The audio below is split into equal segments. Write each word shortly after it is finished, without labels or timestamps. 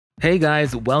Hey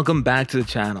guys, welcome back to the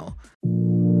channel.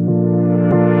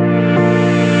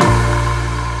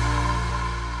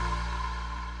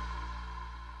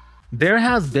 There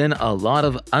has been a lot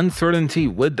of uncertainty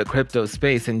with the crypto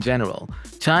space in general,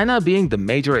 China being the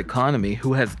major economy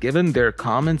who has given their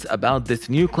comments about this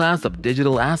new class of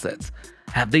digital assets.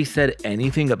 Have they said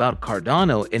anything about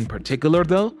Cardano in particular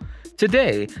though?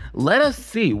 Today, let us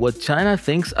see what China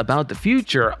thinks about the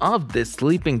future of this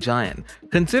sleeping giant,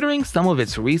 considering some of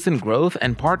its recent growth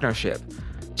and partnership.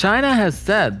 China has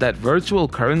said that virtual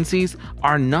currencies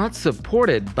are not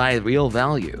supported by real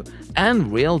value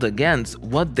and railed against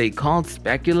what they called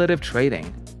speculative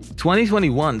trading.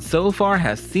 2021 so far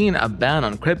has seen a ban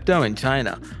on crypto in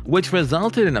China, which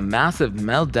resulted in a massive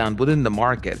meltdown within the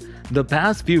market. The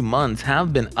past few months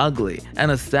have been ugly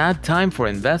and a sad time for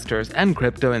investors and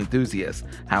crypto enthusiasts.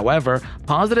 However,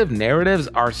 positive narratives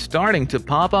are starting to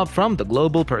pop up from the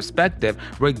global perspective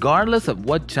regardless of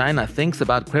what China thinks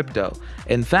about crypto.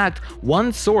 In fact,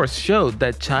 one source showed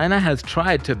that China has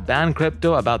tried to ban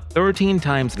crypto about 13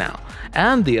 times now,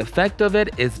 and the effect of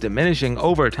it is diminishing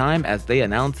over time as they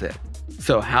announce it.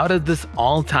 So how does this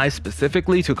all tie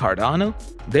specifically to Cardano?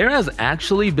 There has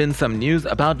actually been some news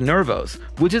about Nervos,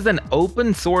 which is an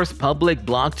open-source public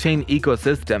blockchain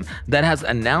ecosystem that has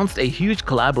announced a huge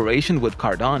collaboration with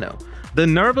Cardano. The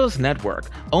Nervos network,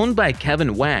 owned by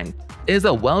Kevin Wang, is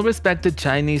a well-respected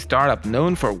Chinese startup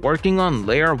known for working on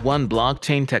Layer 1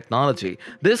 blockchain technology.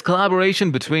 This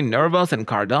collaboration between Nervos and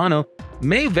Cardano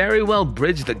may very well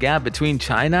bridge the gap between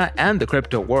China and the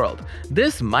crypto world.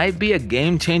 This might be a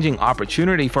game-changing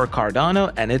opportunity for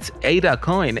Cardano and its ADA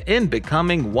coin in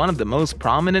becoming one of the most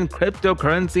prominent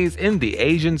cryptocurrencies in the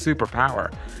Asian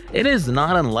superpower. It is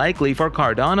not unlikely for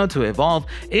Cardano to evolve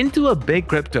into a big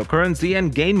cryptocurrency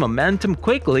and gain momentum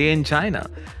quickly in China.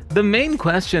 The main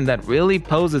question that really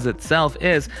poses itself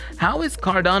is, how is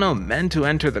Cardano meant to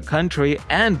enter the country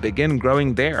and begin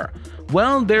growing there?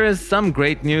 Well, there is some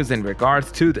great news in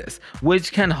regards to this,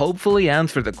 which can hopefully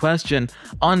answer the question.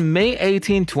 On May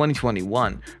 18,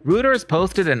 2021, Reuters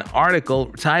posted an article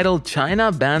titled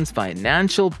 "China Bans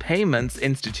Financial Payments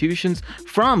Institutions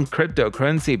from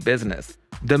Cryptocurrency Business."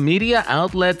 The media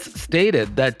outlets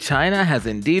stated that China has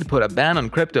indeed put a ban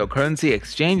on cryptocurrency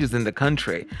exchanges in the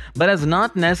country, but has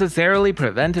not necessarily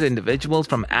prevented individuals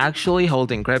from actually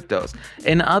holding cryptos.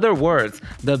 In other words,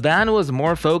 the ban was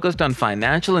more focused on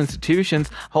financial institutions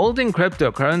holding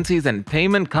cryptocurrencies and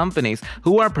payment companies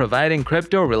who are providing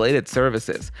crypto-related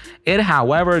services. It,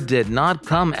 however, did not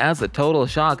come as a total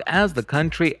shock, as the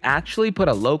country actually put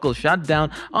a local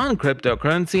shutdown on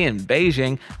cryptocurrency in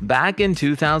Beijing back in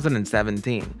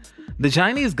 2017. The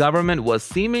Chinese government was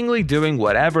seemingly doing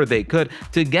whatever they could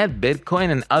to get Bitcoin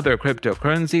and other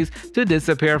cryptocurrencies to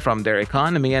disappear from their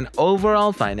economy and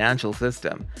overall financial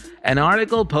system. An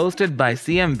article posted by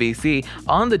CNBC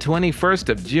on the 21st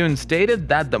of June stated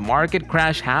that the market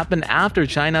crash happened after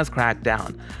China's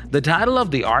crackdown. The title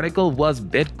of the article was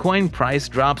 "Bitcoin Price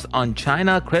Drops on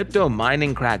China Crypto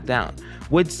Mining Crackdown,"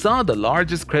 which saw the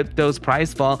largest crypto's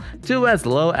price fall to as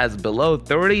low as below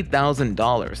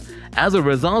 $30,000. As a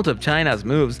result of China's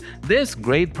moves, this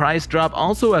great price drop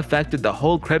also affected the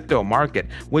whole crypto market,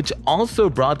 which also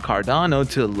brought Cardano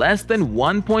to less than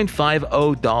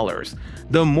 $1.50.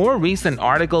 The more recent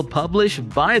article published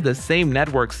by the same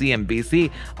network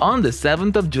CNBC on the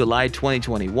 7th of July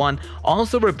 2021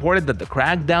 also reported that the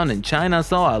crackdown in China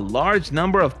saw a large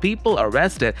number of people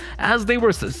arrested as they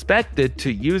were suspected to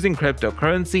using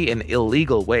cryptocurrency in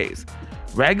illegal ways.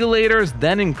 Regulators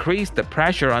then increased the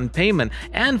pressure on payment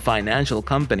and financial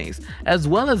companies, as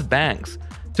well as banks,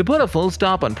 to put a full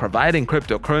stop on providing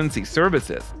cryptocurrency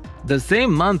services. The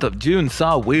same month of June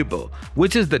saw Weibo,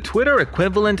 which is the Twitter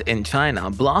equivalent in China,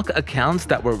 block accounts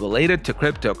that were related to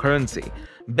cryptocurrency.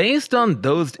 Based on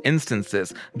those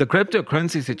instances, the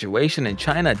cryptocurrency situation in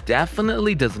China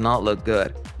definitely does not look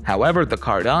good. However, the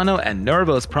Cardano and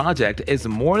Nervos project is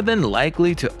more than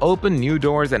likely to open new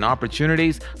doors and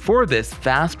opportunities for this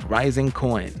fast-rising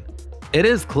coin. It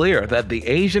is clear that the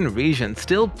Asian region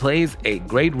still plays a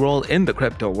great role in the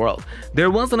crypto world.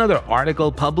 There was another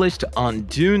article published on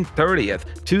June 30th,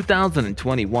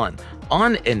 2021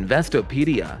 on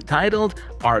Investopedia titled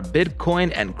 "Are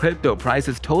Bitcoin and Crypto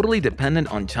Prices Totally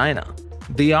Dependent on China?"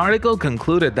 The article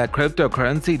concluded that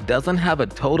cryptocurrency doesn't have a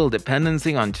total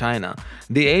dependency on China.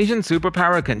 The Asian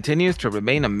superpower continues to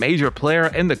remain a major player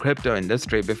in the crypto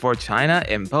industry before China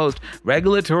imposed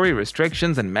regulatory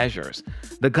restrictions and measures.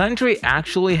 The country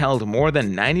actually held more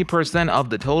than 90% of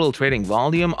the total trading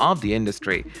volume of the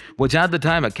industry, which at the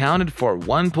time accounted for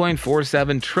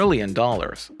 $1.47 trillion.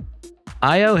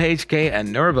 IOHK and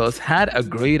Nervos had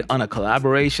agreed on a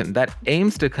collaboration that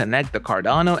aims to connect the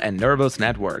Cardano and Nervos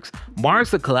networks,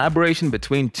 marks a collaboration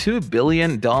between $2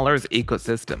 billion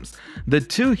ecosystems. The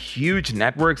two huge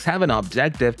networks have an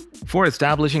objective for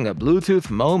establishing a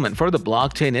Bluetooth moment for the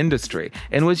blockchain industry,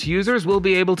 in which users will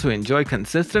be able to enjoy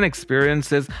consistent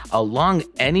experiences along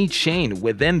any chain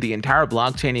within the entire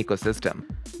blockchain ecosystem.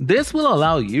 This will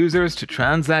allow users to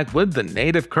transact with the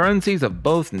native currencies of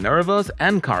both Nervos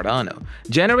and Cardano,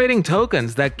 generating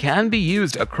tokens that can be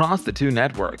used across the two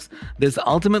networks. This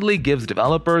ultimately gives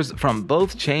developers from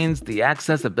both chains the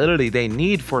accessibility they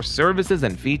need for services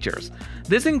and features.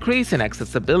 This increase in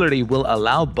accessibility will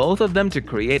allow both of them to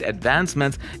create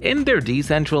advancements in their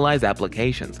decentralized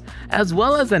applications, as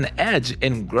well as an edge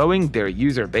in growing their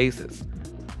user bases.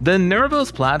 The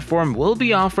Nervos platform will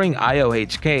be offering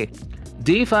IOHK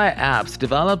DeFi apps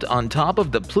developed on top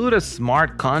of the Plutus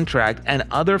smart contract and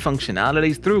other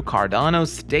functionalities through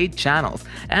Cardano's state channels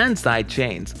and side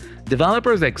chains.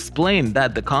 Developers explain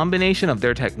that the combination of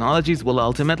their technologies will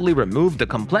ultimately remove the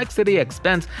complexity,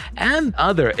 expense, and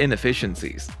other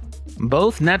inefficiencies.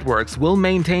 Both networks will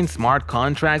maintain smart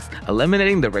contracts,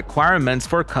 eliminating the requirements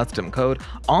for custom code,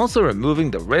 also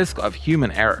removing the risk of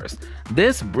human errors.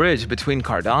 This bridge between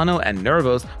Cardano and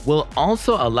Nervos will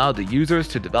also allow the users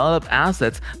to develop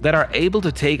assets that are able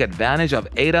to take advantage of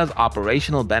ADA's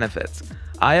operational benefits.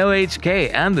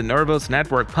 IOHK and the Nervos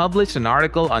network published an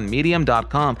article on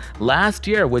Medium.com last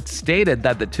year which stated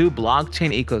that the two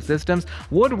blockchain ecosystems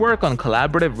would work on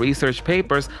collaborative research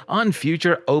papers on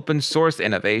future open-source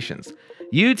innovations,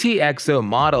 UTXO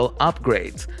model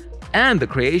upgrades, and the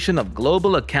creation of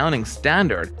global accounting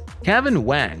standard. Kevin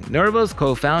Wang, Nervos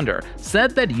co-founder,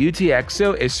 said that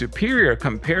UTXO is superior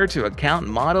compared to account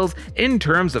models in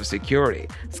terms of security,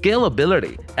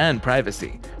 scalability, and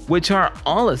privacy, which are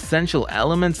all essential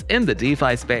elements in the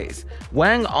DeFi space.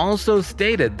 Wang also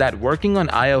stated that working on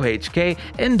IOHK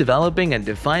in developing and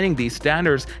defining these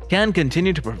standards can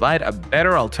continue to provide a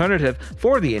better alternative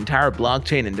for the entire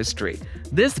blockchain industry.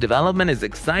 This development is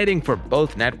exciting for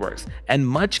both networks, and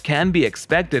much can be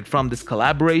expected from this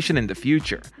collaboration in the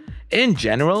future. In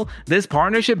general, this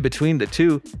partnership between the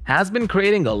two has been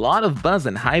creating a lot of buzz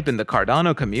and hype in the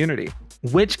Cardano community,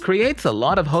 which creates a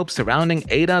lot of hope surrounding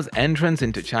ADA's entrance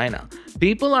into China.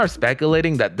 People are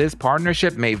speculating that this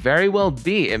partnership may very well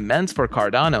be immense for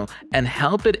Cardano and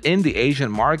help it in the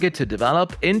Asian market to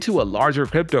develop into a larger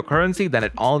cryptocurrency than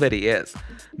it already is.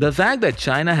 The fact that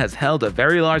China has held a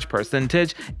very large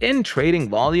percentage in trading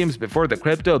volumes before the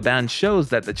crypto ban shows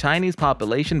that the Chinese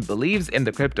population believes in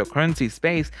the cryptocurrency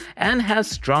space and has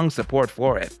strong support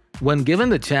for it. When given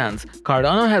the chance,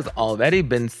 Cardano has already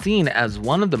been seen as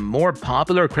one of the more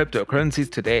popular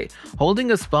cryptocurrencies today, holding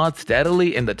a spot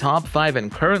steadily in the top 5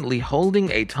 and currently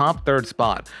holding a top 3rd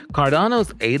spot.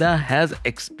 Cardano's ADA has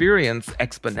experienced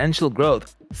exponential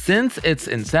growth since its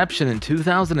inception in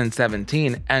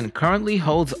 2017 and currently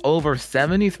holds over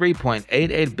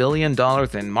 $73.88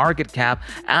 billion in market cap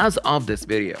as of this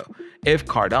video. If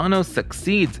Cardano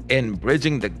succeeds in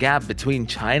bridging the gap between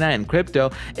China and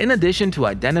crypto, in addition to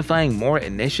identifying more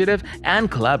initiative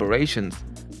and collaborations,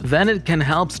 then it can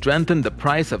help strengthen the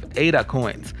price of ADA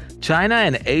coins. China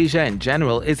and Asia in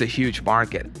general is a huge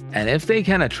market, and if they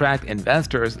can attract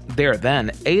investors there,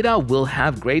 then ADA will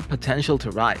have great potential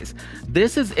to rise.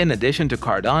 This is in addition to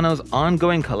Cardano's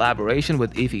ongoing collaboration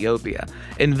with Ethiopia.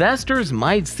 Investors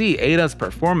might see ADA's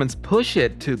performance push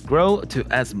it to grow to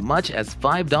as much as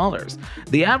 $5.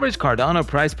 The average Cardano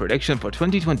price prediction for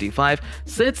 2025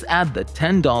 sits at the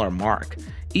 $10 mark.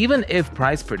 Even if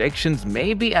price predictions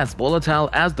may be as volatile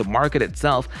as the market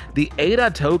itself, the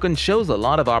ADA token shows a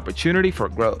lot of opportunity for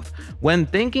growth. When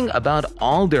thinking about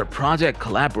all their project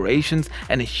collaborations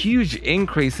and a huge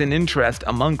increase in interest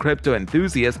among crypto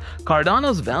enthusiasts,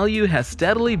 Cardano's value has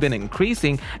steadily been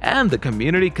increasing, and the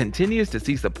community continues to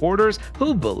see supporters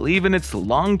who believe in its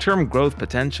long-term growth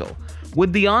potential.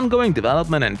 With the ongoing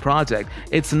development and project,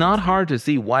 it's not hard to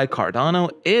see why Cardano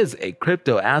is a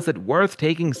crypto asset worth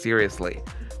taking seriously.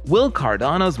 Will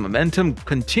Cardano's momentum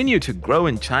continue to grow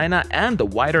in China and the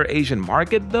wider Asian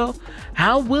market though?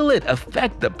 How will it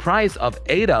affect the price of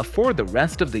ADA for the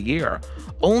rest of the year?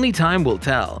 Only time will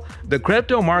tell. The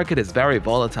crypto market is very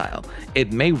volatile.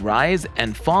 It may rise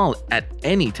and fall at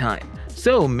any time.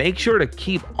 So make sure to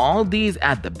keep all these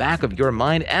at the back of your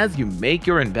mind as you make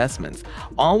your investments.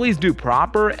 Always do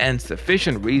proper and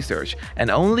sufficient research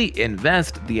and only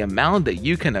invest the amount that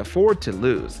you can afford to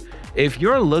lose. If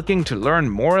you're looking to learn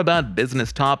more about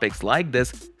business topics like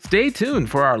this, stay tuned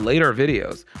for our later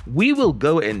videos. We will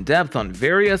go in depth on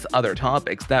various other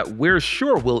topics that we're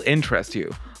sure will interest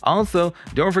you. Also,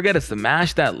 don't forget to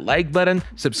smash that like button,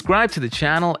 subscribe to the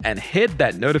channel, and hit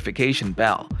that notification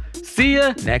bell. See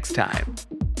ya next time!